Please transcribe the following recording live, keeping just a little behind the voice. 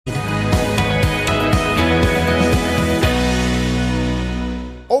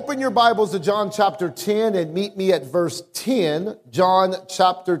your Bibles to John chapter 10 and meet me at verse 10. John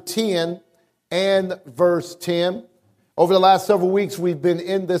chapter 10 and verse 10. Over the last several weeks, we've been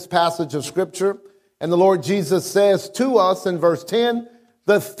in this passage of Scripture, and the Lord Jesus says to us in verse 10,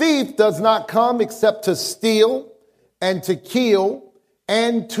 "The thief does not come except to steal and to kill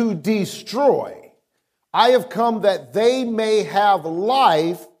and to destroy. I have come that they may have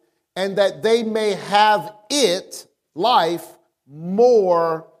life and that they may have it, life,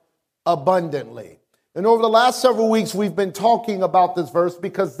 more abundantly." And over the last several weeks, we've been talking about this verse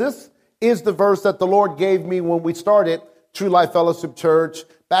because this is the verse that the Lord gave me when we started TrueLife Fellowship Church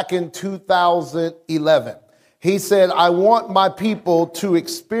back in 2011. He said, "I want my people to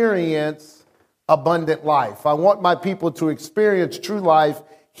experience abundant life. I want my people to experience true life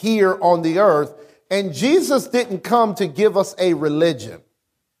here on the earth." And Jesus didn't come to give us a religion.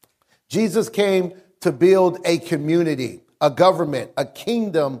 Jesus came to build a community, a government, a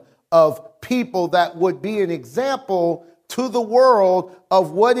kingdom of people that would be an example to the world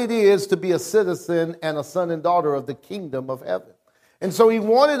of what it is to be a citizen and a son and daughter of the kingdom of heaven. And so he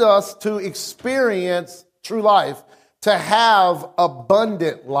wanted us to experience true life, to have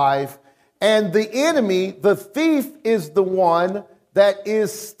abundant life. And the enemy, the thief, is the one that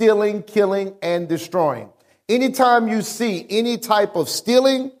is stealing, killing, and destroying. Anytime you see any type of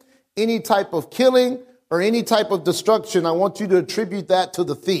stealing, any type of killing, or any type of destruction, I want you to attribute that to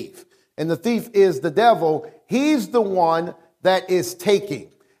the thief. And the thief is the devil. He's the one that is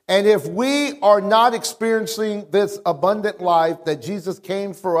taking. And if we are not experiencing this abundant life that Jesus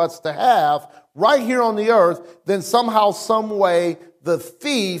came for us to have right here on the earth, then somehow, some way, the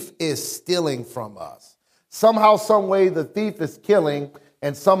thief is stealing from us. Somehow, some way, the thief is killing,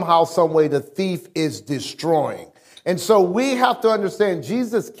 and somehow, some way, the thief is destroying. And so we have to understand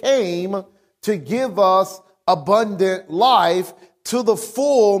Jesus came to give us abundant life to the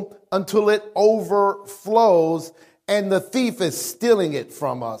full until it overflows, and the thief is stealing it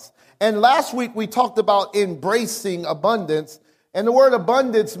from us. And last week we talked about embracing abundance, and the word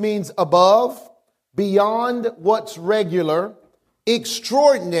abundance means above, beyond what's regular,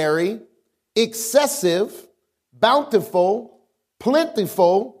 extraordinary, excessive, bountiful,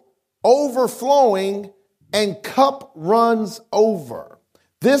 plentiful, overflowing, and cup runs over.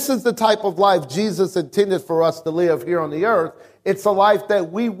 This is the type of life Jesus intended for us to live here on the earth. It's a life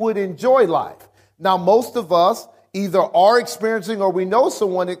that we would enjoy life. Now, most of us either are experiencing or we know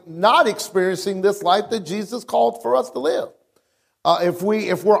someone not experiencing this life that Jesus called for us to live. If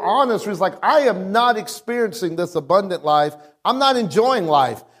we're honest, we're like, I am not experiencing this abundant life. I'm not enjoying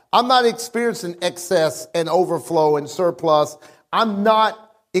life. I'm not experiencing excess and overflow and surplus. I'm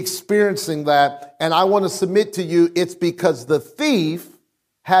not experiencing that. And I want to submit to you, it's because the thief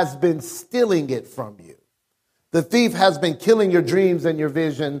has been stealing it from you. The thief has been killing your dreams and your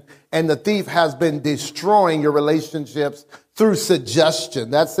vision, and the thief has been destroying your relationships through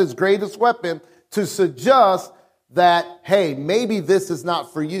suggestion. That's his greatest weapon, to suggest that, hey, maybe this is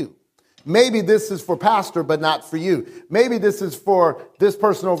not for you. Maybe this is for pastor, but not for you. Maybe this is for this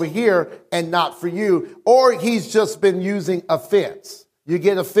person over here and not for you. Or he's just been using offense. You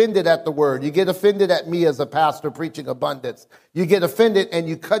get offended at the word. You get offended at me as a pastor preaching abundance. You get offended and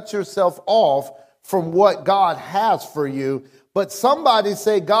you cut yourself off from what God has for you. But somebody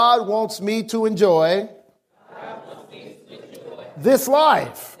say, God wants me to enjoy this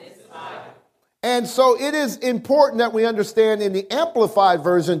life. And so it is important that we understand in the Amplified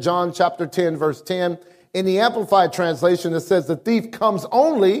version, John chapter 10, verse 10, in the Amplified translation, it says the thief comes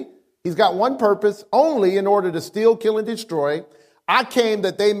only, he's got one purpose, only in order to steal, kill, and destroy. I came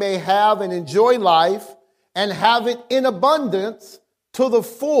that they may have and enjoy life and have it in abundance to the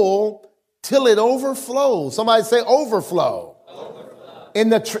full till it overflows. Somebody say overflow. Overflow. In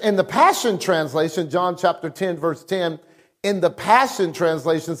the Passion Translation, John chapter 10, verse 10, in the Passion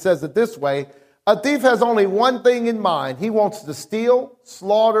Translation says it this way: a thief has only one thing in mind. He wants to steal,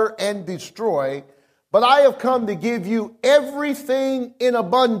 slaughter, and destroy. But I have come to give you everything in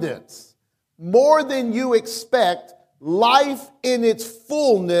abundance, more than you expect, life in its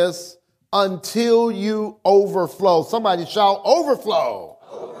fullness until you overflow. Somebody shout overflow.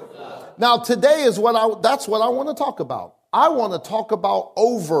 Overflow. Now today is that's what I want to talk about. I want to talk about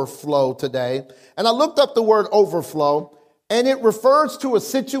overflow today. And I looked up the word overflow, and it refers to a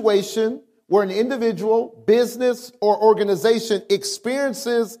situation where an individual, business, or organization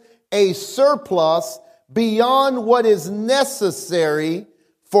experiences a surplus beyond what is necessary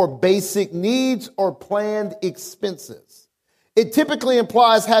for basic needs or planned expenses. It typically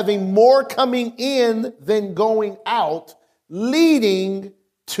implies having more coming in than going out, leading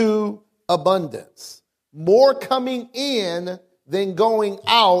to abundance. More coming in then going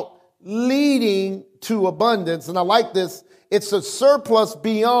out, leading to abundance. And I like this. It's a surplus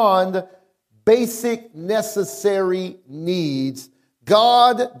beyond basic necessary needs.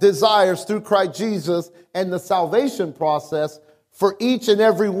 God desires through Christ Jesus and the salvation process for each and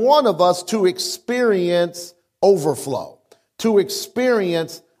every one of us to experience overflow, to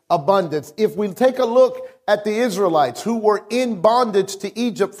experience abundance. If we take a look at the Israelites who were in bondage to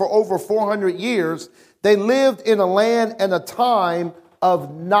Egypt for over 400 years, they lived in a land and a time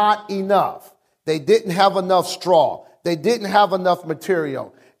of not enough. They didn't have enough straw. They didn't have enough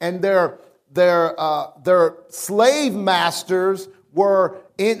material. And their slave masters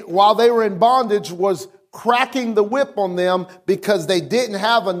while they were in bondage, was cracking the whip on them because they didn't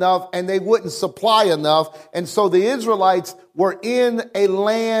have enough and they wouldn't supply enough. And so the Israelites were in a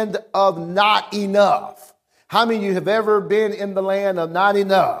land of not enough. How many of you have ever been in the land of not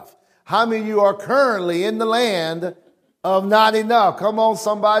enough? How many of you are currently in the land of not enough? Come on,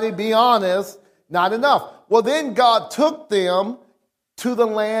 somebody, be honest. Not enough. Well, then God took them to the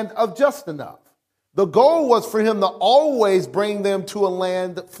land of just enough. The goal was for him to always bring them to a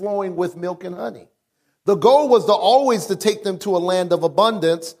land flowing with milk and honey. The goal was to always to take them to a land of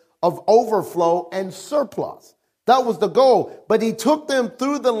abundance, of overflow and surplus. That was the goal. But he took them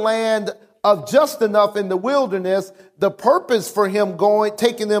through the land of just enough in the wilderness. The purpose for him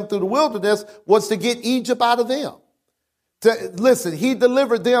taking them through the wilderness was to get Egypt out of them. Listen, he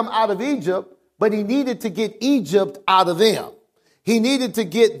delivered them out of Egypt, but he needed to get Egypt out of them. He needed to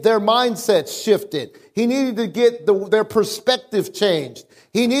get their mindsets shifted. He needed to get their perspective changed.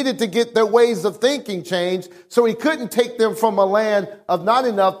 He needed to get their ways of thinking changed. So he couldn't take them from a land of not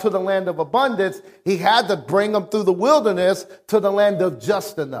enough to the land of abundance. He had to bring them through the wilderness to the land of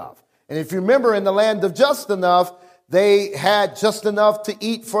just enough. And if you remember, in the land of just enough, they had just enough to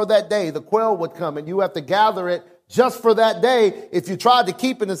eat for that day. The quail would come and you have to gather it just for that day. If you tried to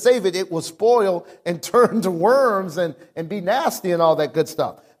keep it and save it, it will spoil and turn to worms and be nasty and all that good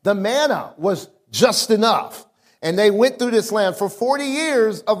stuff. The manna was just enough. And they went through this land for 40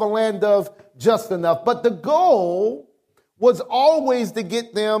 years of a land of just enough. But the goal was always to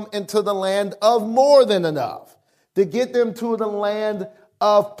get them into the land of more than enough, to get them to the land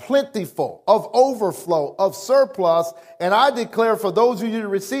of plentiful, of overflow, of surplus. And I declare for those of you to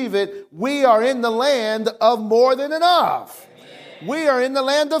receive it, we are in the land of more than enough. Amen. We are in the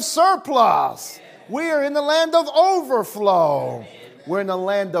land of surplus. Amen. We are in the land of overflow. Amen. We're in the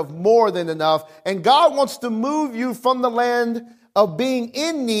land of more than enough. And God wants to move you from the land of being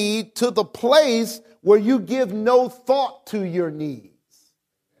in need to the place where you give no thought to your needs.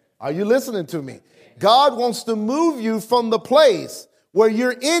 Are you listening to me? God wants to move you from the place where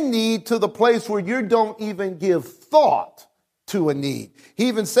you're in need to the place where you don't even give thought to a need. He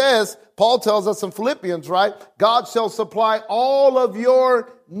even says, Paul tells us in Philippians, right? God shall supply all of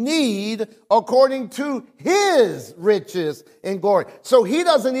your need according to his riches in glory. So he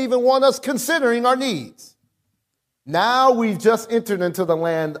doesn't even want us considering our needs. Now we've just entered into the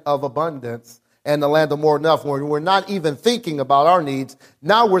land of abundance and the land of more than enough, where we're not even thinking about our needs.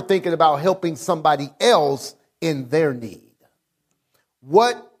 Now we're thinking about helping somebody else in their need.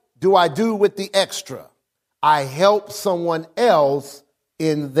 What do I do with the extra? I help someone else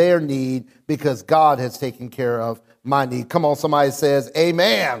in their need because God has taken care of my need. Come on, somebody says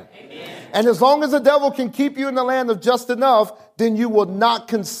amen. Amen. And as long as the devil can keep you in the land of just enough, then you will not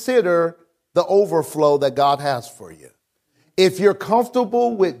consider the overflow that God has for you. If you're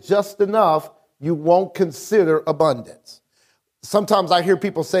comfortable with just enough, you won't consider abundance. Sometimes I hear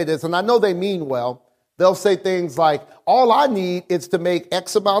people say this, and I know they mean well. They'll say things like, all I need is to make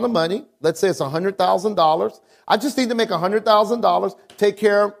X amount of money. Let's say it's $100,000. I just need to make $100,000, take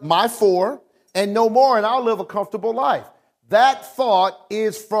care of my 4, and no more, and I'll live a comfortable life. That thought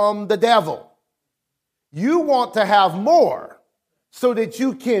is from the devil. You want to have more so that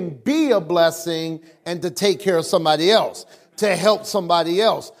you can be a blessing and to take care of somebody else, to help somebody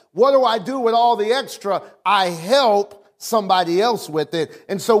else. What do I do with all the extra? I help somebody else with it.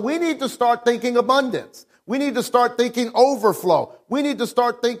 And so we need to start thinking abundance. We need to start thinking overflow. We need to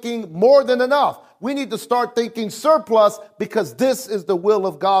start thinking more than enough. We need to start thinking surplus, because this is the will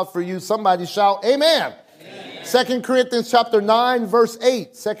of God for you. Somebody shout amen. Amen. 2 Corinthians chapter 9, verse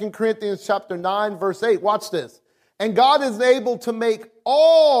 8. 2 Corinthians chapter 9, verse 8. Watch this. And God is able to make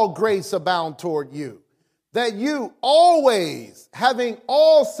all grace abound toward you, that you always, having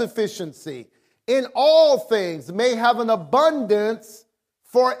all sufficiency in all things, may have an abundance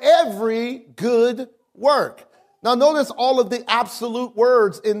for every good work. Now notice all of the absolute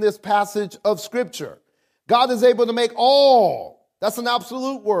words in this passage of Scripture. God is able to make all, that's an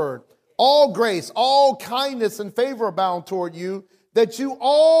absolute word, all grace, all kindness and favor abound toward you, that you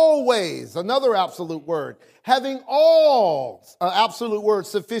always, another absolute word, having all, absolute word,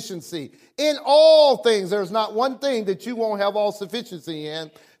 sufficiency. In all things, there's not one thing that you won't have all sufficiency in,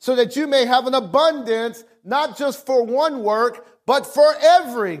 so that you may have an abundance, not just for one work, but for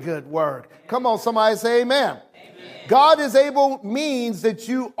every good work. Come on, somebody say amen. God is able means that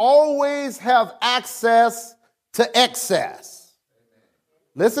you always have access to excess.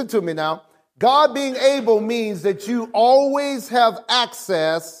 Listen to me now. God being able means that you always have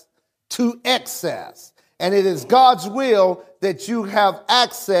access to excess. And it is God's will that you have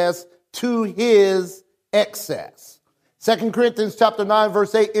access to his excess. 2 Corinthians chapter 9,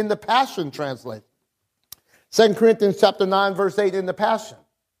 verse 8 in the Passion Translation. 2 Corinthians chapter 9, verse 8 in the Passion.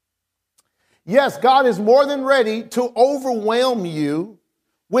 Yes, God is more than ready to overwhelm you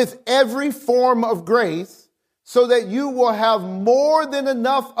with every form of grace so that you will have more than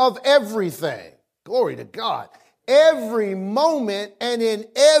enough of everything. Glory to God. Every moment and in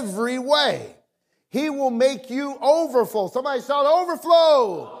every way. He will make you overflow. Somebody shout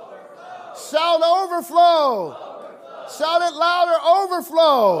overflow. Overflow. Shout overflow. Overflow. Shout it louder,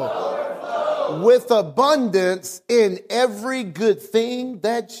 overflow. Overflow. With abundance in every good thing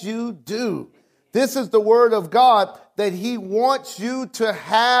that you do. This is the word of God, that he wants you to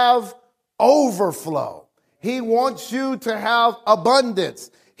have overflow. He wants you to have abundance.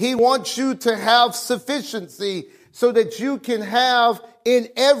 He wants you to have sufficiency so that you can have in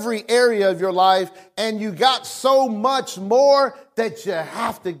every area of your life. And you got so much more that you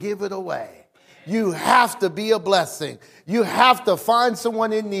have to give it away. You have to be a blessing. You have to find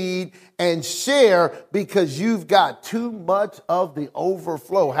someone in need and share, because you've got too much of the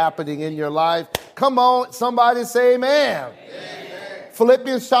overflow happening in your life. Come on, somebody say amen. Amen.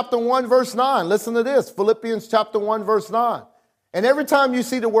 Philippians chapter 1, verse 9. Listen to this. Philippians chapter 1, verse 9. And every time you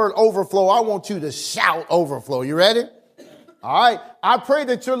see the word overflow, I want you to shout overflow. You ready? All right. I pray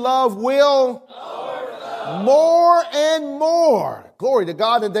that your love will overflow more and more. Glory to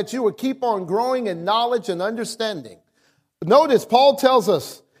God, and that you will keep on growing in knowledge and understanding. Notice Paul tells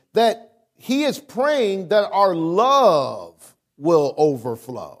us that he is praying that our love will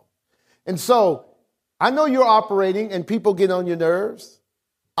overflow. And so I know you're operating and people get on your nerves.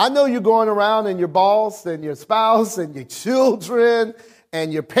 I know you're going around and your boss and your spouse and your children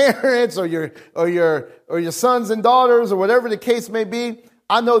and your parents or your sons and daughters or whatever the case may be.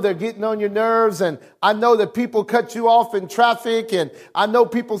 I know they're getting on your nerves, and I know that people cut you off in traffic, and I know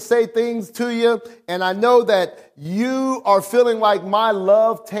people say things to you, and I know that you are feeling like my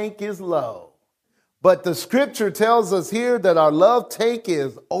love tank is low. But the scripture tells us here that our love tank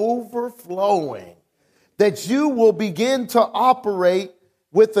is overflowing, that you will begin to operate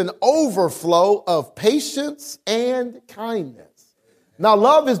with an overflow of patience and kindness. Now,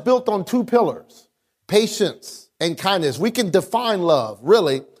 love is built on two pillars, patience and kindness. We can define love,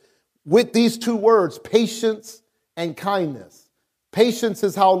 really, with these two words, patience and kindness. Patience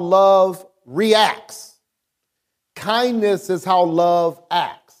is how love reacts. Kindness is how love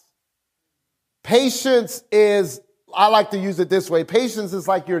acts. Patience is, I like to use it this way, patience is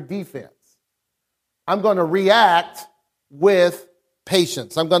like your defense. I'm going to react with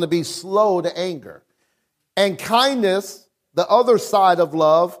patience. I'm going to be slow to anger. And kindness, the other side of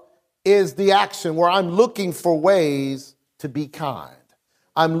love, is the action where I'm looking for ways to be kind.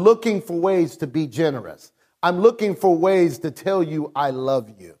 I'm looking for ways to be generous. I'm looking for ways to tell you I love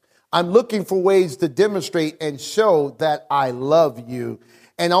you. I'm looking for ways to demonstrate and show that I love you.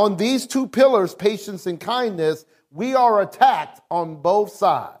 And on these two pillars, patience and kindness, we are attacked on both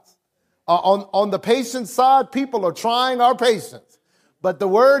sides. On the patience side, people are trying our patience. But the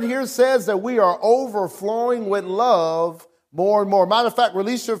word here says that we are overflowing with love more and more. Matter of fact,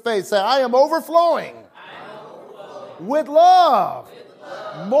 release your faith. Say, I am overflowing, with love,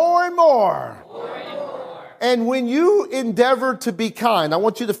 more and more. And when you endeavor to be kind, I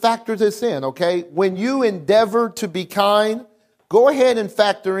want you to factor this in, okay? When you endeavor to be kind, go ahead and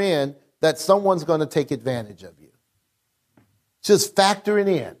factor in that someone's going to take advantage of you. Just factor it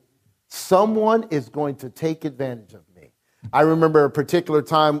in. Someone is going to take advantage of me. I remember a particular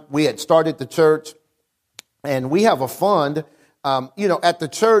time we had started the church, and we have a fund, at the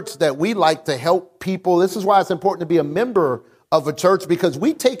church that we like to help people. This is why it's important to be a member of a church, because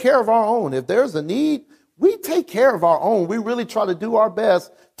we take care of our own. If there's a need, we take care of our own. We really try to do our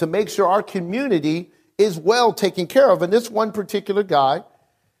best to make sure our community is well taken care of. And this one particular guy,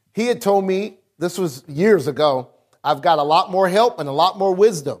 he had told me, this was years ago, I've got a lot more help and a lot more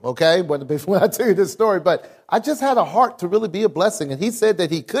wisdom, okay, when I tell you this story. But I just had a heart to really be a blessing. And he said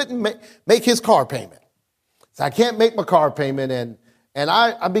that he couldn't make his car payment. So I can't make my car payment, And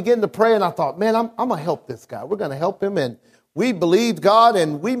I began to pray, and I thought, man, I'm going to help this guy. We're going to help him. And we believed God,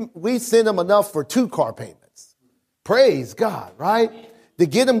 and we sent him enough for 2 car payments. Praise God, right? To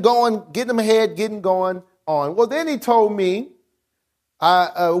get him going, get him ahead, get him going on. Well, then he told me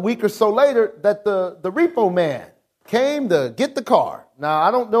a week or so later that the repo man came to get the car. Now,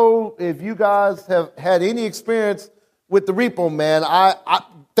 I don't know if you guys have had any experience with the repo man. I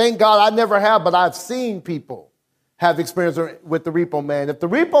thank God I never have, but I've seen people have experience with the repo man. If the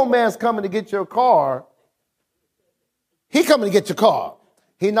repo man's coming to get your car, he coming to get your car.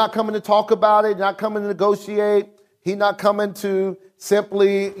 He's not coming to talk about it, not coming to negotiate. He's not coming to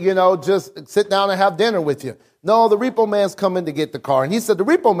simply, just sit down and have dinner with you. No, the repo man's coming to get the car. And he said the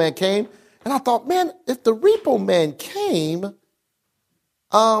repo man came. And I thought, man, if the repo man came,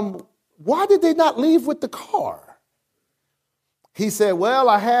 why did they not leave with the car? He said, well,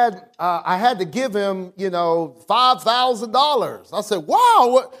 I had to give him, $5,000. I said,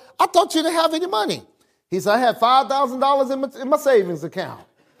 wow, I thought you didn't have any money. He said, I had $5,000 in my savings account.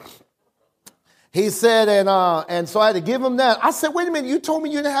 He said, and so I had to give him that. I said, wait a minute, you told me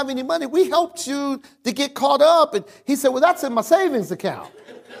you didn't have any money. We helped you to get caught up. And he said, well, that's in my savings account.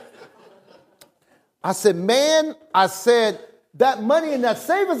 I said, that money in that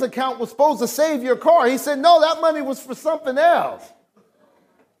savings account was supposed to save your car. He said, no, that money was for something else.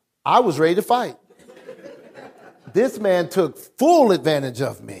 I was ready to fight. This man took full advantage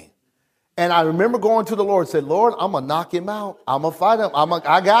of me. And I remember going to the Lord and said, Lord, I'm going to knock him out. I'm going to fight him.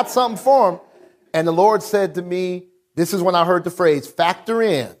 I got something for him. And the Lord said to me, this is when I heard the phrase, factor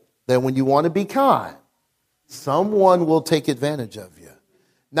in that when you want to be kind, someone will take advantage of you.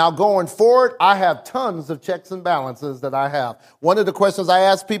 Now, going forward, I have tons of checks and balances that I have. One of the questions I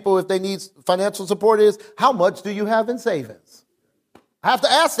ask people if they need financial support is, how much do you have in savings? I have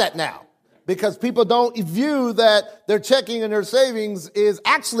to ask that now because people don't view that their checking and their savings is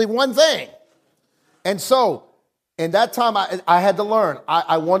actually one thing. And so in that time, I had to learn.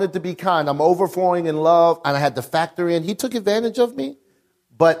 I wanted to be kind. I'm overflowing in love, and I had to factor in. He took advantage of me,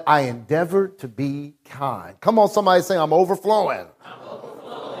 but I endeavored to be kind. Come on, somebody say, I'm overflowing.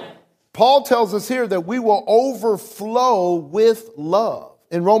 Paul tells us here that we will overflow with love.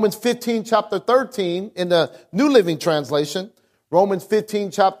 In Romans 15, chapter 13, in the New Living Translation, Romans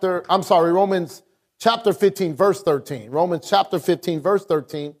chapter 15, verse 13. Romans chapter 15, verse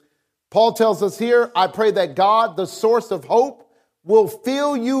 13. Paul tells us here, I pray that God, the source of hope, will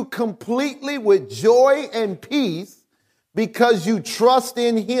fill you completely with joy and peace because you trust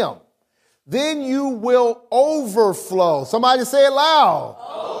in him. Then you will overflow. Somebody say it loud.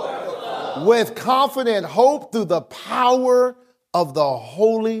 Overflow. With confident hope through the power of the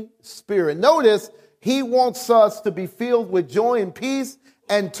Holy Spirit. Notice, he wants us to be filled with joy and peace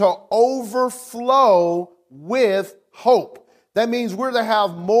and to overflow with hope. That means we're to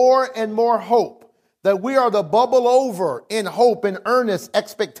have more and more hope, that we are to bubble over in hope and earnest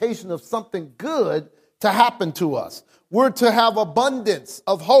expectation of something good to happen to us. We're to have abundance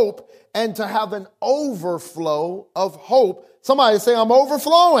of hope and to have an overflow of hope. Somebody say, I'm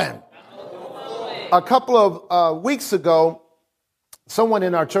overflowing. A couple of weeks ago, someone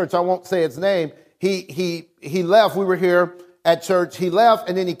in our church, I won't say his name, he left. We were here at church. He left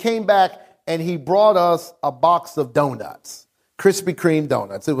and then he came back and he brought us a box of donuts. Krispy Kreme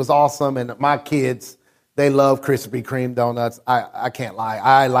donuts. It was awesome. And my kids, they love Krispy Kreme donuts. I can't lie.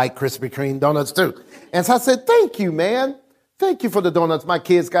 I like Krispy Kreme donuts too. And so I said, thank you, man. Thank you for the donuts. My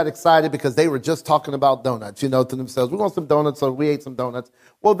kids got excited because they were just talking about donuts, to themselves. We want some donuts, so we ate some donuts.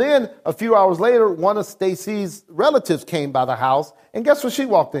 Well, then a few hours later, one of Stacy's relatives came by the house. And guess what she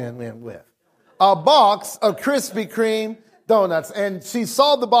walked in with? A box of Krispy Kreme donuts. And she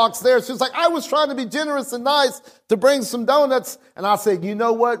saw the box there. She was like, I was trying to be generous and nice to bring some donuts. And I said, you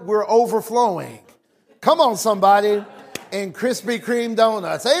know what? We're overflowing. Come on, somebody. In Krispy Kreme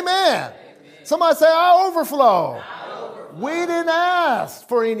donuts. Amen. Somebody say, I overflow. We didn't ask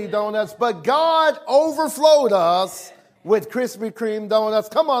for any donuts, but God overflowed us with Krispy Kreme donuts.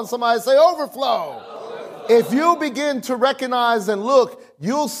 Come on, somebody say overflow. If you begin to recognize and look,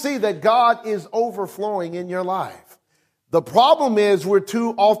 you'll see that God is overflowing in your life. The problem is we're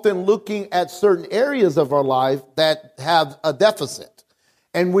too often looking at certain areas of our life that have a deficit.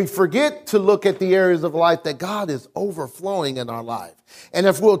 And we forget to look at the areas of life that God is overflowing in our life. And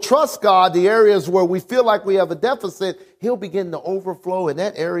if we'll trust God, the areas where we feel like we have a deficit, he'll begin to overflow in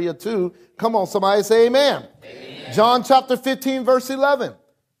that area too. Come on, somebody say amen. Amen. John chapter 15, verse 11.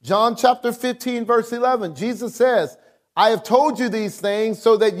 John chapter 15, verse 11. Jesus says, I have told you these things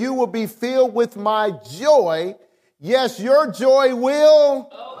so that you will be filled with my joy. Yes, your joy will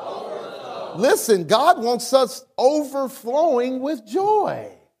overflow. Listen, God wants us overflowing with joy.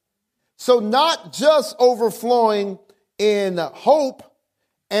 So not just overflowing in hope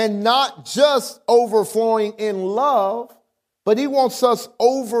and not just overflowing in love, but he wants us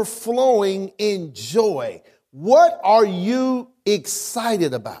overflowing in joy. What are you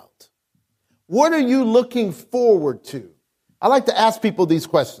excited about? What are you looking forward to? I like to ask people these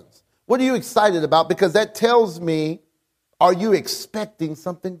questions. What are you excited about? Because that tells me, are you expecting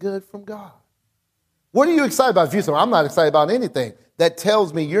something good from God? What are you excited about? If you say, I'm not excited about anything, that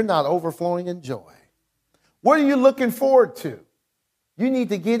tells me you're not overflowing in joy. What are you looking forward to? You need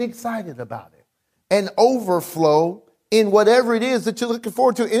to get excited about it and overflow in whatever it is that you're looking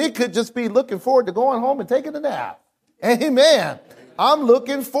forward to. And it could just be looking forward to going home and taking a nap. Amen. I'm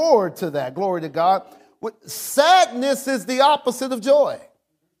looking forward to that. Glory to God. Sadness is the opposite of joy.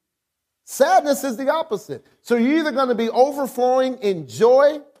 Sadness is the opposite. So you're either going to be overflowing in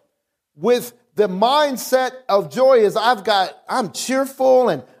joy with the mindset of joy is I'm cheerful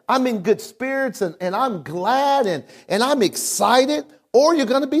and I'm in good spirits and I'm glad and I'm excited, or you're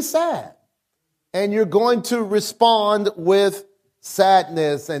going to be sad and you're going to respond with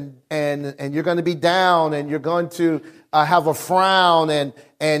sadness and you're going to be down and you're going to have a frown and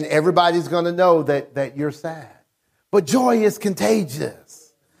everybody's going to know that you're sad. But joy is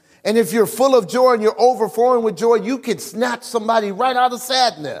contagious. And if you're full of joy and you're overflowing with joy, you can snatch somebody right out of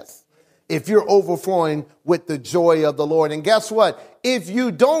sadness if you're overflowing with the joy of the Lord. And guess what? If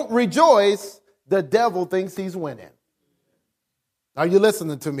you don't rejoice, the devil thinks he's winning. Are you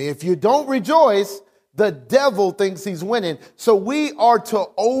listening to me? If you don't rejoice, the devil thinks he's winning. So we are to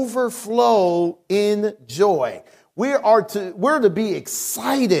overflow in joy. We're to be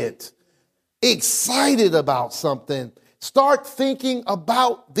excited about something. Start thinking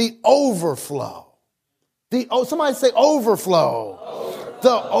about the overflow. Somebody say overflow.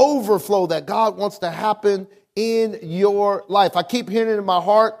 The overflow that God wants to happen in your life. I keep hearing it in my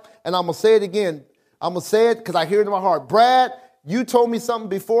heart, and I'm going to say it again. I'm going to say it because I hear it in my heart. Brad, you told me something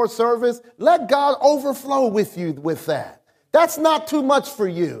before service. Let God overflow with you with that. That's not too much for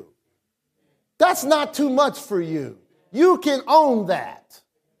you. That's not too much for you. You can own that.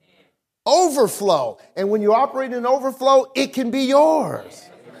 Overflow. And when you operate in overflow, it can be yours.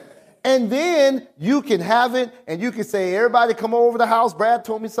 And then you can have it and you can say, everybody come over the house. Brad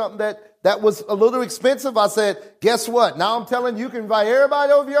told me something that was a little expensive. I said, guess what? Now I'm telling you, you can invite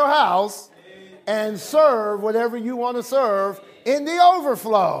everybody over your house and serve whatever you want to serve in the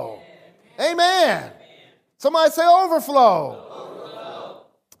overflow. Amen. Somebody say overflow.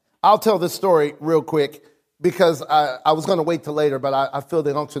 I'll tell this story real quick because I was going to wait till later, but I feel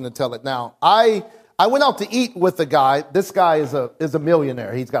the unction to tell it now. I went out to eat with a guy. This guy is a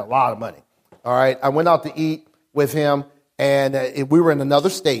millionaire. He's got a lot of money. All right. I went out to eat with him, and we were in another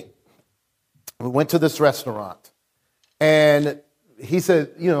state. We went to this restaurant, and he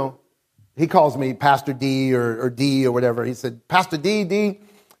said, he calls me Pastor D or D or whatever. He said, Pastor D.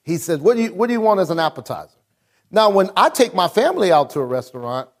 He said, what do you want as an appetizer? Now, when I take my family out to a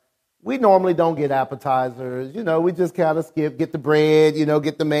restaurant, we normally don't get appetizers. We just kind of get the bread,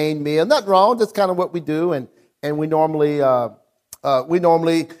 get the main meal. Nothing wrong. That's kind of what we do. And we normally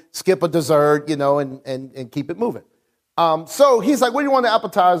skip a dessert, and keep it moving. So he's like, what do you want an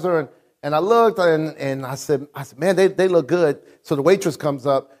appetizer? And I looked and I said, man, they look good. So the waitress comes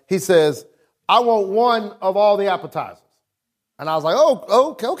up. He says, I want one of all the appetizers. And I was like,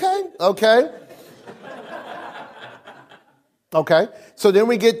 oh, okay. Okay, so then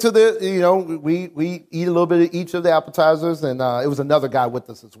we get to we eat a little bit of each of the appetizers, and it was another guy with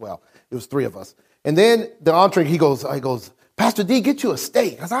us as well. It was three of us. And then the entree, he goes, Pastor D, get you a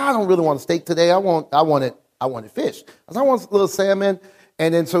steak. I said, I don't really want a steak today. I wanted fish. I said, I want a little salmon.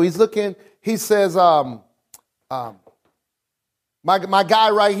 And then so he's looking, he says, my guy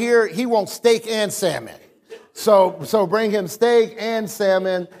right here, he wants steak and salmon. So bring him steak and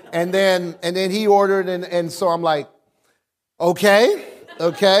salmon, and then he ordered, and so I'm like, Okay.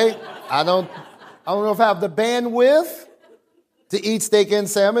 I don't know if I have the bandwidth to eat steak and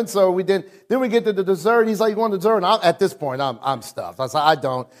salmon. So we did. Then we get to the dessert. He's like, you want dessert? And at this point, I'm stuffed. I said, I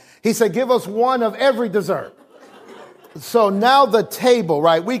don't. He said, give us one of every dessert. So now the table,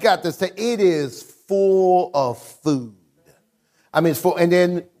 right? We got this. It is full of food. I mean, it's full. And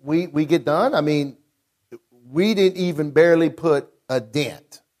then we get done. I mean, we didn't even barely put a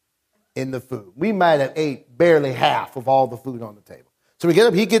dent in the food. We might have ate barely half of all the food on the table. So we get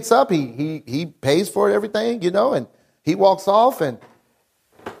up, he gets up, he pays for it, everything, and he walks off, and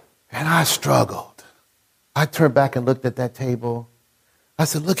I struggled. I turned back and looked at that table. I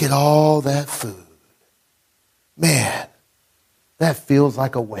said, look at all that food. Man, that feels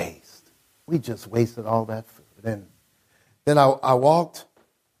like a waste. we just wasted all that food. And then I walked,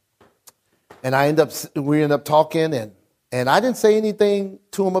 and we end up talking, and I didn't say anything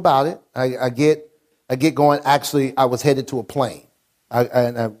to him about it. I get going. Actually, I was headed to a plane.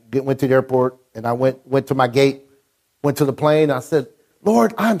 I went to the airport, and I went to my gate, went to the plane. I said,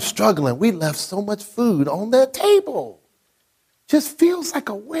 Lord, I'm struggling. We left so much food on that table. Just feels like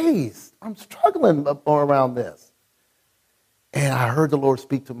a waste. I'm struggling around this. And I heard the Lord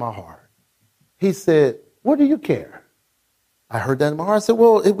speak to my heart. He said, what do you care? I heard that in my heart. I said,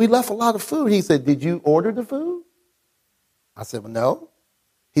 well, we left a lot of food. He said, did you order the food? I said, well, no.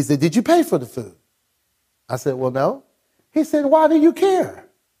 He said, did you pay for the food? I said, well, no. He said, why do you care?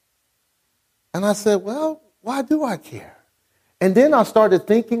 And I said, well, why do I care? And then I started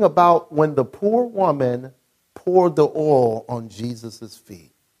thinking about when the poor woman poured the oil on Jesus'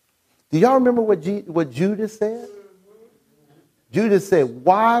 feet. Do y'all remember what Judas said? Judas said,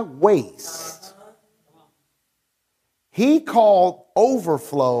 why waste? He called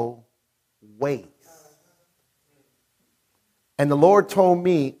overflow waste. And the Lord told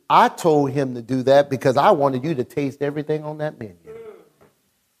me, I told him to do that because I wanted you to taste everything on that menu.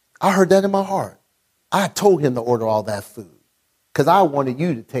 I heard that in my heart. I told him to order all that food because I wanted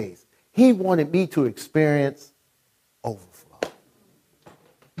you to taste. He wanted me to experience overflow.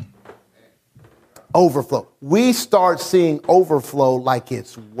 Overflow. We start seeing overflow like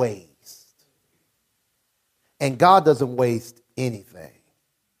it's waste. And God doesn't waste anything.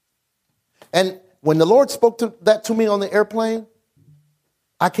 And when the Lord spoke that to me on the airplane,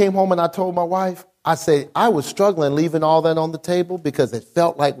 I came home and I told my wife, I said, I was struggling leaving all that on the table because it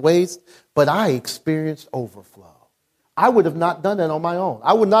felt like waste, but I experienced overflow. I would have not done that on my own.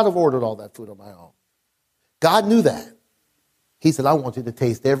 I would not have ordered all that food on my own. God knew that. He said, I want you to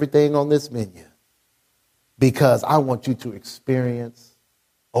taste everything on this menu because I want you to experience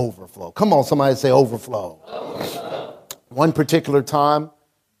overflow. Come on, somebody say overflow. Overflow. One particular time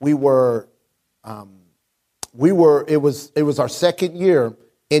it was our second year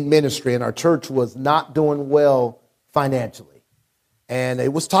in ministry, and our church was not doing well financially. And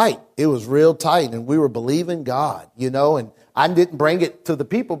it was tight. It was real tight, and we were believing God, and I didn't bring it to the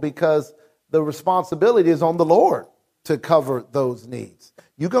people because the responsibility is on the Lord to cover those needs.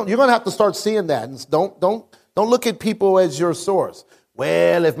 You're going to have to start seeing that, and don't look at people as your source.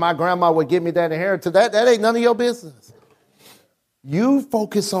 Well, if my grandma would give me that inheritance, that ain't none of your business. You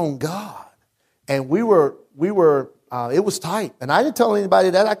focus on God. And it was tight. And I didn't tell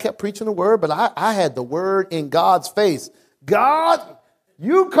anybody that. I kept preaching the word, but I had the word in God's face. God,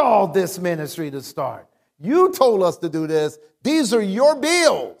 you called this ministry to start. You told us to do this. These are your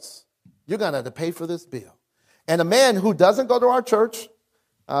bills. You're going to have to pay for this bill. And a man who doesn't go to our church,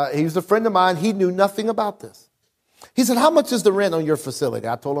 he was a friend of mine. He knew nothing about this. He said, how much is the rent on your facility?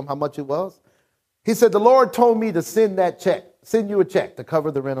 I told him how much it was. He said, the Lord told me to send you a check to cover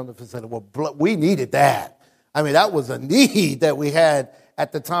the rent on the facility. Well, we needed that. I mean, that was a need that we had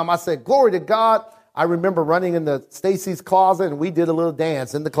at the time. I said, glory to God. I remember running into Stacy's closet, and we did a little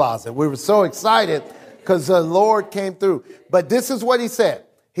dance in the closet. We were so excited because the Lord came through. But this is what he said.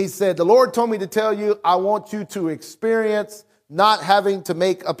 He said, the Lord told me to tell you, I want you to experience not having to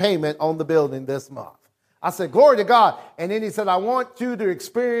make a payment on the building this month. I said, glory to God. And then he said, I want you to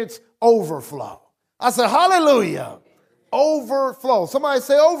experience overflow. I said, hallelujah. Overflow. Somebody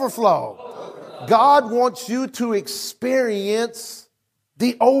say overflow. Overflow. God wants you to experience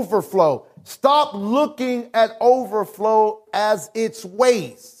the overflow. Stop looking at overflow as its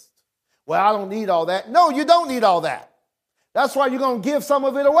waste. Well, I don't need all that. No, you don't need all that. That's why you're going to give some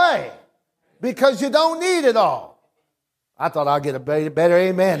of it away because you don't need it all. I thought I'd get a better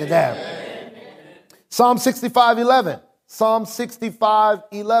amen to that. Amen. Psalm 65:11. Psalm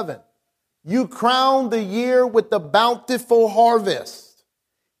 65:11. You crown the year with the bountiful harvest.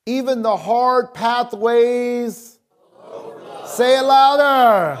 Even the hard pathways, overflow. Say it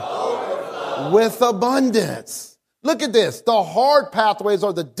louder, overflow. With abundance. Look at this. The hard pathways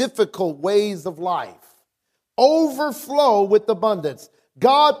are the difficult ways of life. Overflow with abundance.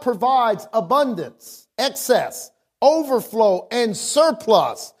 God provides abundance, excess, overflow, and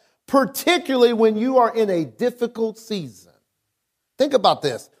surplus, particularly when you are in a difficult season. Think about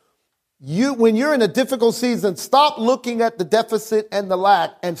this. When you're in a difficult season, stop looking at the deficit and the lack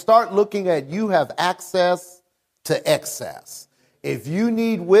and start looking at you have access to excess. If you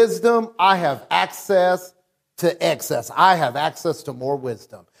need wisdom, I have access to excess. I have access to more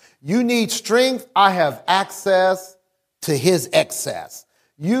wisdom. You need strength, I have access to his excess.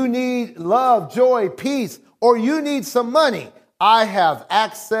 You need love, joy, peace, or you need some money, I have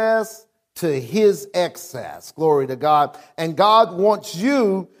access to his excess. Glory to God. And God wants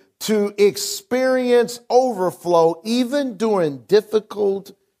you to experience overflow even during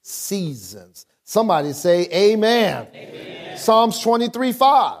difficult seasons. Somebody say amen. Amen. Psalms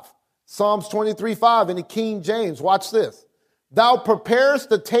 23:5. Psalms 23:5 in the King James. Watch this. Thou preparest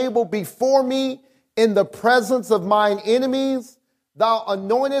the table before me in the presence of mine enemies. Thou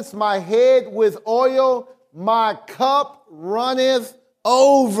anointest my head with oil. My cup runneth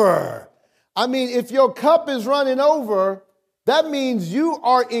over. I mean, if your cup is running over, that means you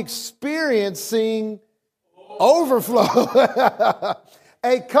are experiencing overflow.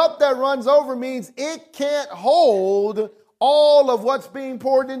 A cup that runs over means it can't hold all of what's being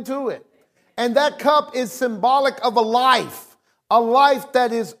poured into it. And that cup is symbolic of a life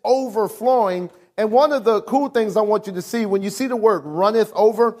that is overflowing. And one of the cool things I want you to see, when you see the word runneth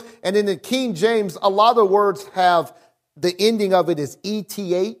over, and in the King James, a lot of words have the ending of it is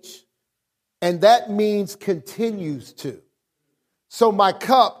ETH, and that means continues to. So my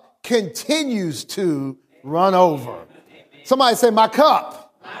cup continues to run over. Somebody say, my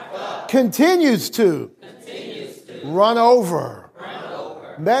cup continues to run over.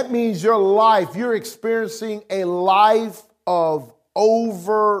 That means your life, you're experiencing a life of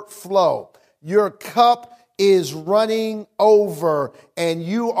overflow. Your cup is running over and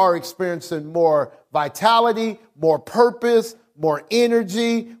you are experiencing more vitality, more purpose, more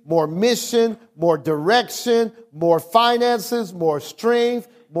energy, more mission, more direction, more finances, more strength,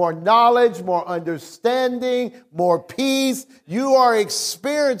 more knowledge, more understanding, more peace. You are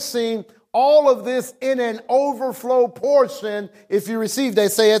experiencing all of this in an overflow portion. If you receive, they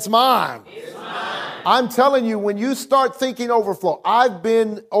say it's mine. It's mine. I'm telling you, when you start thinking overflow, I've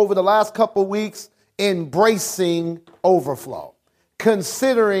been over the last couple of weeks embracing overflow,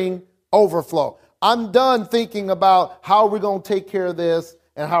 considering overflow. I'm done thinking about how we're going to take care of this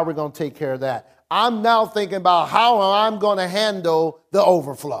and how we're going to take care of that. I'm now thinking about how I'm going to handle the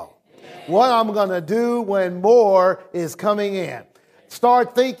overflow, what I'm going to do when more is coming in.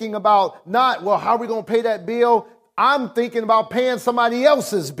 Start thinking about not, well, how are we going to pay that bill? I'm thinking about paying somebody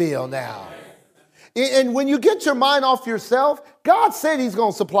else's bill now. And when you get your mind off yourself, God said he's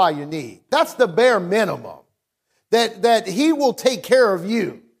going to supply your need. That's the bare minimum, that he will take care of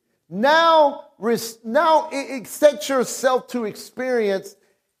you. Now set yourself to experience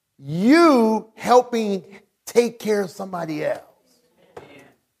you helping take care of somebody else.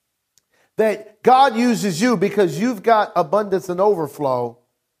 That God uses you because you've got abundance and overflow,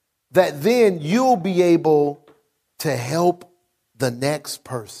 that then you'll be able to help the next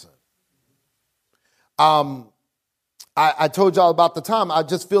person. I told y'all about the time. I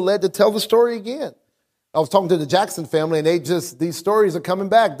just feel led to tell the story again. I was talking to the Jackson family, and these stories are coming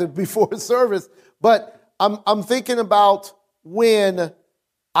back before service. But I'm thinking about when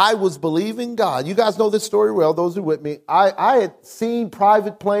I was believing God. You guys know this story well, those who are with me. I had seen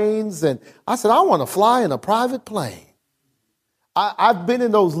private planes, and I said, I want to fly in a private plane. I've been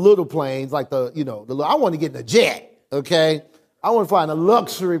in those little planes, like I want to get in a jet, okay? I want to fly in a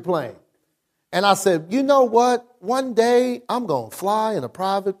luxury plane. And I said, you know what? One day I'm going to fly in a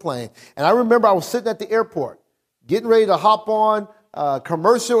private plane. And I remember I was sitting at the airport, getting ready to hop on a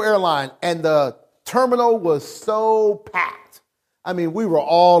commercial airline, and the terminal was so packed. I mean, we were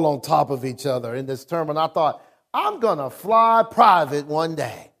all on top of each other in this terminal. I thought, I'm going to fly private one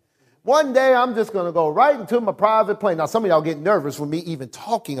day. One day, I'm just going to go right into my private plane. Now, some of y'all get nervous with me even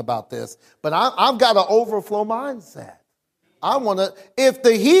talking about this, but I've got an overflow mindset. I want to, if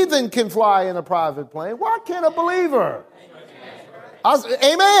the heathen can fly in a private plane, why can't a believer?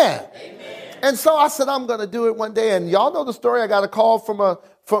 Amen. And so I said, I'm going to do it one day. And y'all know the story. I got a call from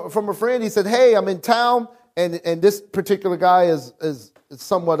a friend. He said, hey, I'm in town. And this particular guy is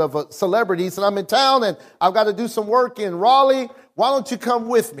somewhat of a celebrity. He said, I'm in town and I've got to do some work in Raleigh. Why don't you come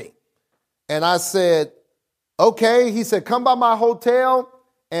with me? And I said, okay. He said, come by my hotel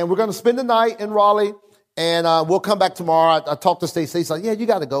and we're going to spend the night in Raleigh. And we'll come back tomorrow. I talked to Stacey. He's like, yeah, you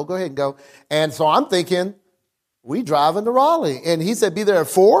got to go. Go ahead and go. And so I'm thinking, we driving to Raleigh. And he said, be there at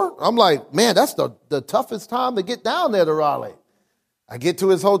 4. I'm like, man, that's the toughest time to get down there to Raleigh. I get to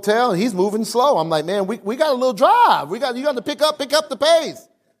his hotel, and he's moving slow. I'm like, man, we got a little drive. You got to pick up the pace.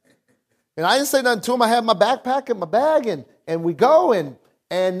 And I didn't say nothing to him. I had my backpack and my bag, and we go. And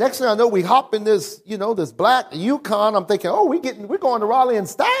next thing I know, we hop in this, this black Yukon. I'm thinking, oh, we're going to Raleigh in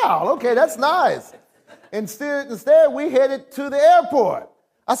style. Okay, that's nice. Instead, we headed to the airport.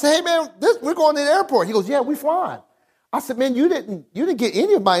 I said, hey, man, we're going to the airport. He goes, yeah, we flying. I said, man, you didn't get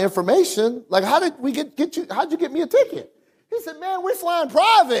any of my information. Like, how did we get you? How'd you get me a ticket? He said, man, we're flying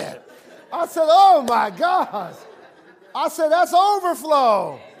private. I said, oh, my gosh. I said, that's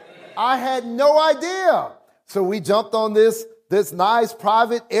overflow. I had no idea. So we jumped on this this nice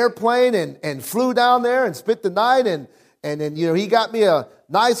private airplane and flew down there and spent the night. And then, he got me a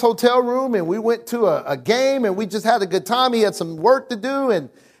nice hotel room and we went to a game and we just had a good time. He had some work to do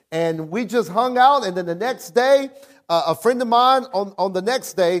and we just hung out. And then the next day, a friend of mine on the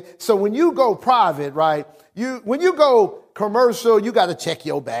next day. So when you go private, right, when you go commercial, you got to check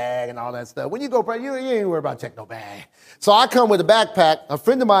your bag and all that stuff. When you go private, you ain't worry about checking no bag. So I come with a backpack. A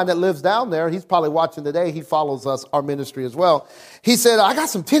friend of mine that lives down there, he's probably watching today. He follows our ministry as well. He said, I got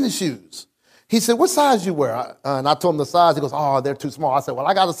some tennis shoes. He said, what size you wear? And I told him the size. He goes, oh, they're too small. I said, well,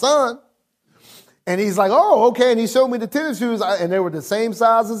 I got a son. And he's like, oh, okay. And he showed me the tennis shoes, and they were the same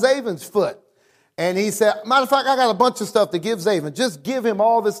size as Zaven's foot. And he said, matter of fact, I got a bunch of stuff to give Zaven. Just give him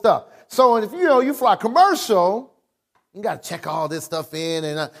all this stuff. So if you fly commercial, you got to check all this stuff in.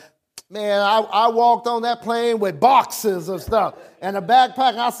 And I walked on that plane with boxes of stuff and a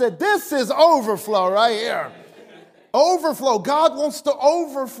backpack. And I said, this is overflow right here. Overflow. God wants to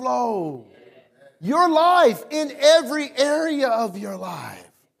overflow your life in every area of your life.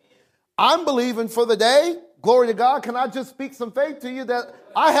 I'm believing for the day. Glory to God. Can I just speak some faith to you that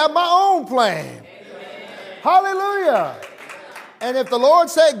I have my own plan? Hallelujah. And if the Lord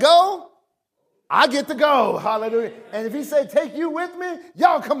said go, I get to go. Hallelujah. And if he said take you with me,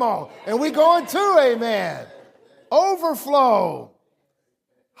 y'all come on. And we going too, amen. Overflow.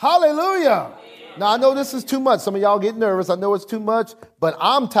 Hallelujah. Now, I know this is too much. Some of y'all get nervous. I know it's too much, but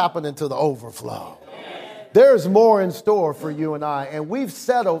I'm tapping into the overflow. There's more in store for you and I, and we've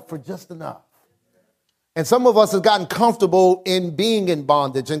settled for just enough. And some of us have gotten comfortable in being in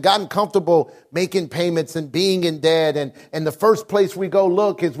bondage and gotten comfortable making payments and being in debt. And the first place we go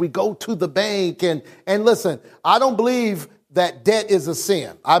look is we go to the bank. And listen, I don't believe that debt is a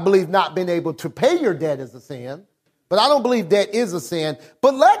sin. I believe not being able to pay your debt is a sin. But I don't believe debt is a sin.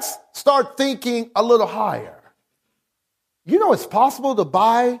 But let's start thinking a little higher. You know it's possible to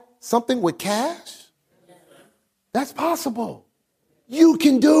buy something with cash? That's possible. You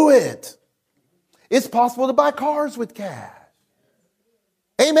can do it. It's possible to buy cars with cash.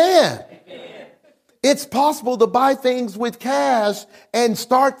 Amen. It's possible to buy things with cash and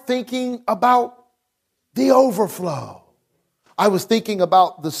start thinking about the overflow. I was thinking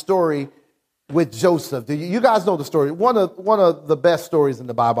about the story with Joseph. You guys know the story. One of the best stories in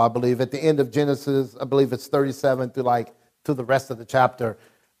the Bible, I believe, at the end of Genesis. I believe it's 37 to the rest of the chapter.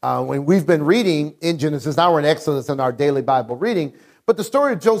 When we've been reading in Genesis, now we're in Exodus in our daily Bible reading. But the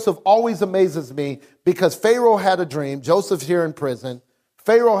story of Joseph always amazes me because Pharaoh had a dream. Joseph's here in prison.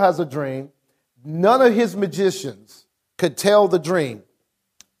 Pharaoh has a dream. None of his magicians could tell the dream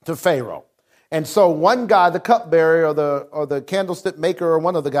to Pharaoh. And so one guy, the cupbearer or the candlestick maker, or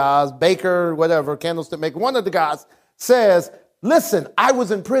one of the guys, baker, whatever, candlestick maker, one of the guys says, listen, I was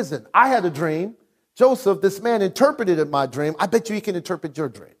in prison. I had a dream. Joseph, this man interpreted my dream. I bet you he can interpret your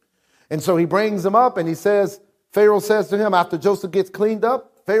dream. And so he brings him up and he says, Pharaoh says to him, after Joseph gets cleaned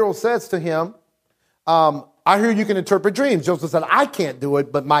up, Pharaoh says to him, I hear you can interpret dreams. Joseph said, I can't do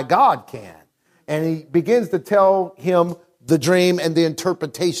it, but my God can. And he begins to tell him the dream and the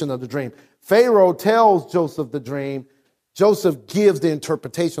interpretation of the dream. Pharaoh tells Joseph the dream. Joseph gives the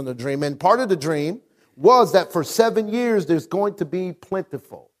interpretation of the dream. And part of the dream was that for 7 years, there's going to be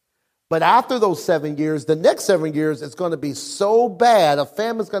plentiful. But after those 7 years, the next 7 years, it's going to be so bad. A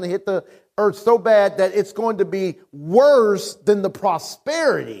famine's going to hit the earth so bad that it's going to be worse than the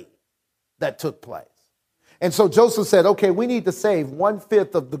prosperity that took place. And so Joseph said, okay, we need to save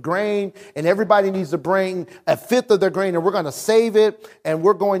 1/5 of the grain, and everybody needs to bring 1/5 of their grain, and we're going to save it, and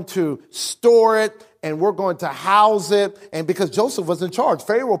we're going to store it, and we're going to house it. And because Joseph was in charge,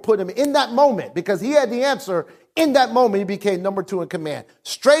 Pharaoh put him in that moment because he had the answer. In that moment, he became number 2 in command,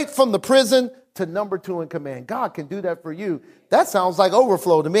 straight from the prison to number 2 in command. God can do that for you. That sounds like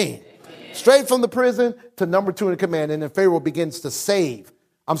overflow to me. Straight from the prison to number 2 in command. And then Joseph begins to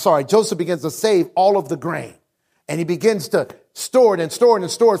save all of the grain. And he begins to store it and store it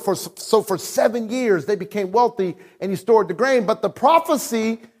and store it. So for 7 years, they became wealthy and he stored the grain. But the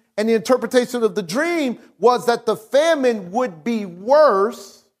prophecy and the interpretation of the dream was that the famine would be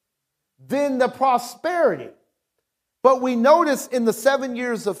worse than the prosperity. But we noticed in the 7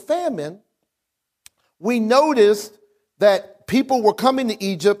 years of famine, we noticed that people were coming to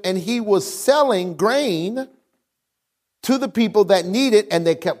Egypt and he was selling grain to the people that need it, and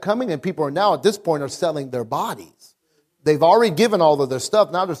they kept coming, and people are now at this point are selling their bodies. They've already given all of their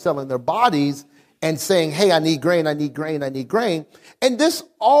stuff. Now they're selling their bodies and saying, hey, I need grain, I need grain, I need grain. And this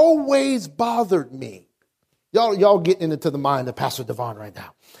always bothered me. Y'all getting into the mind of Pastor DaVon right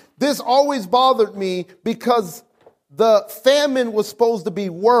now. This always bothered me because the famine was supposed to be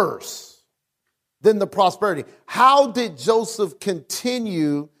worse than the prosperity. How did Joseph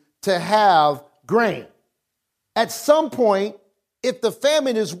continue to have grain? At some point, if the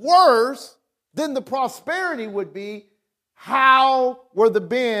famine is worse than the prosperity would be, how were the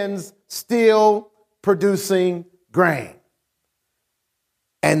bins still producing grain?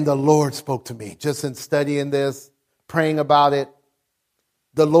 And the Lord spoke to me just in studying this, praying about it.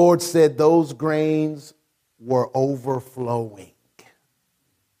 The Lord said those grains were overflowing.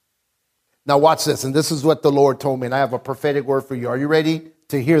 Now watch this, and this is what the Lord told me, and I have a prophetic word for you. Are you ready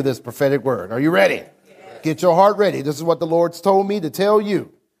to hear this prophetic word? Are you ready? Yes. Get your heart ready. This is what the Lord's told me to tell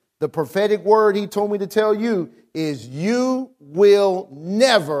you. The prophetic word he told me to tell you is you will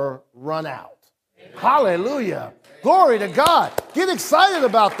never run out. Amen. Hallelujah. Glory to God. Get excited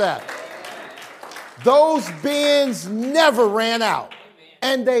about that. Those bins never ran out,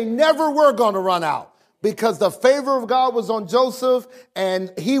 and they never were going to run out because the favor of God was on Joseph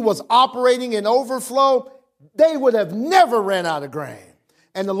and he was operating in overflow. They would have never ran out of grain.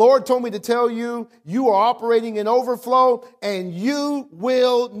 And the Lord told me to tell you, you are operating in overflow and you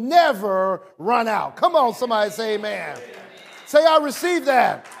will never run out. Come on, somebody say amen. Say, I receive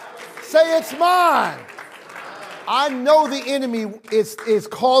that. Say, it's mine. I know the enemy is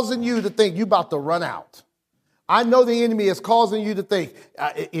causing you to think you're about to run out. I know the enemy is causing you to think,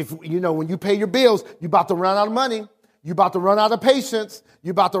 when you pay your bills, you're about to run out of money. You're about to run out of patience.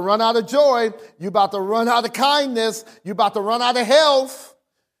 You're about to run out of joy. You're about to run out of kindness. You're about to run out of health.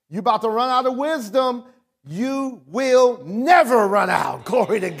 You're about to run out of wisdom. You will never run out.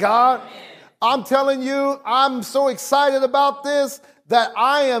 Glory to God. I'm telling you, I'm so excited about this that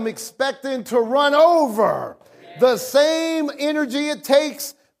I am expecting to run over. The same energy it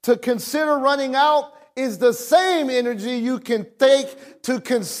takes to consider running out is the same energy you can take to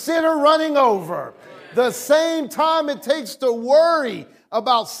consider running over. The same time it takes to worry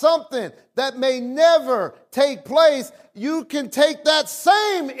about something that may never take place, you can take that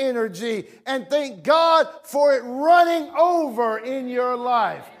same energy and thank God for it running over in your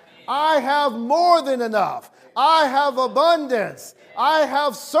life. I have more than enough. I have abundance. I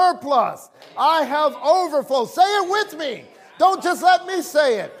have surplus. I have overflow. Say it with me. Don't just let me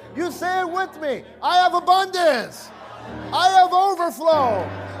say it. You say it with me. I have abundance. I have overflow.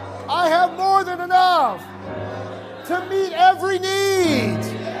 I have more than enough to meet every need.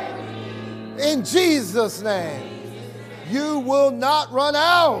 In Jesus' name, you will not run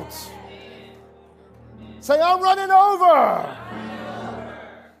out. Say, I'm running over.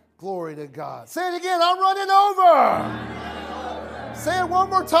 Glory to God. Say it again. I'm running over. Say it one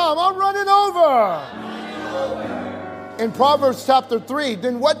more time. I'm running over. In Proverbs chapter 3,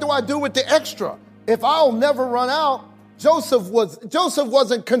 then what do I do with the extra? If I'll never run out, Joseph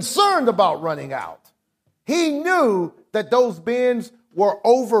wasn't concerned about running out. He knew that those bins were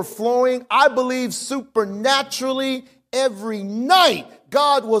overflowing. I believe supernaturally every night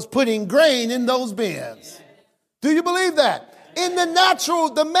God was putting grain in those bins. Do you believe that? In the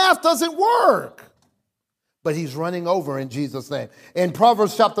natural, the math doesn't work. But he's running over in Jesus' name. In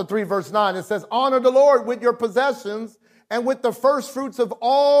Proverbs chapter 3, verse 9, it says, honor the Lord with your possessions and with the first fruits of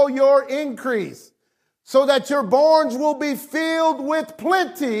all your increase, so that your barns will be filled with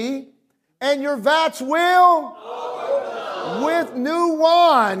plenty and your vats will with new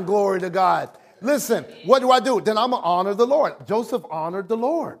wine. Glory to God. Listen, what do? Then I'm going to honor the Lord. Joseph honored the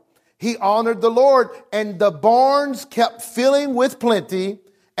Lord. He honored the Lord, and the barns kept filling with plenty,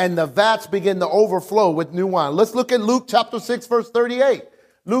 and the vats began to overflow with new wine. Let's look at Luke chapter 6, verse 38.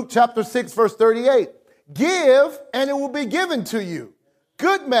 Luke chapter 6, verse 38. Give, and it will be given to you.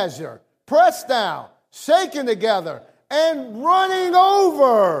 Good measure, pressed down, shaken together, and running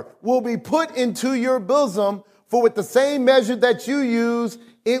over will be put into your bosom. For with the same measure that you use,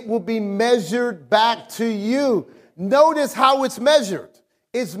 it will be measured back to you. Notice how it's measured.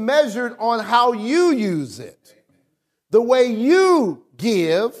 It's measured on how you use it. The way you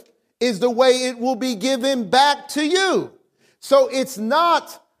give is the way it will be given back to you. So it's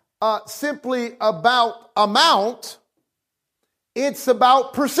not simply about amount. It's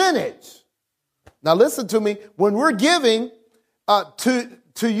about percentage. Now listen to me. When we're giving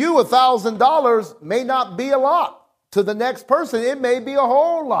to you $1,000 may not be a lot. To the next person, it may be a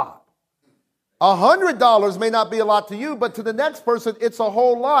whole lot. $100 may not be a lot to you, but to the next person, it's a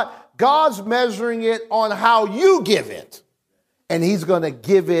whole lot. God's measuring it on how you give it, and he's going to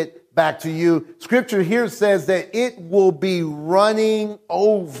give it back to you. Scripture here says that it will be running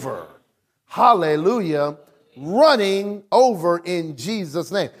over. Hallelujah. Running over in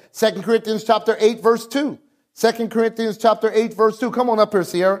Jesus' name. 2 Corinthians chapter 8, verse 2. 2 Corinthians chapter 8, verse 2. Come on up here,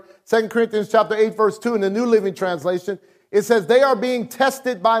 Sierra. 2 Corinthians chapter 8, verse 2 in the New Living Translation. It says, they are being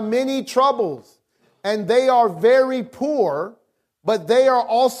tested by many troubles, and they are very poor, but they are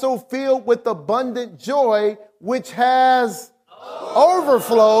also filled with abundant joy, which has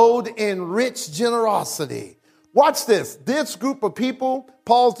overflowed in rich generosity. Watch this. This group of people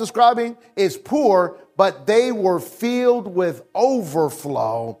Paul's describing is poor, but they were filled with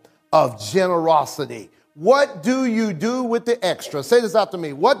overflow of generosity. What do you do with the extra? Say this after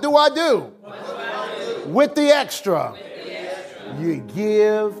me. What do I do? With the extra? You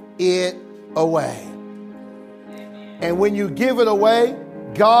give it away. And when you give it away,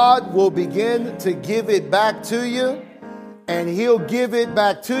 God will begin to give it back to you. And he'll give it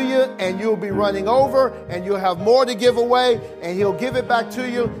back to you, and you'll be running over, and you'll have more to give away, and he'll give it back to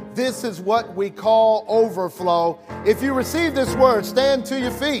you. This is what we call overflow. If you receive this word, stand to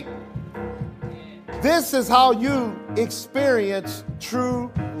your feet. This is how you experience true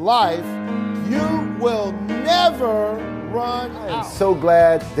life. You will never run out. I'm so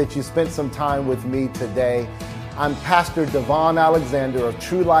glad that you spent some time with me today. I'm Pastor DaVon Alexander of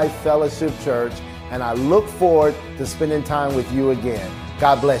TrueLife Fellowship Church, and I look forward to spending time with you again.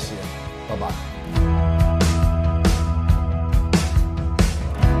 God bless you. Bye-bye.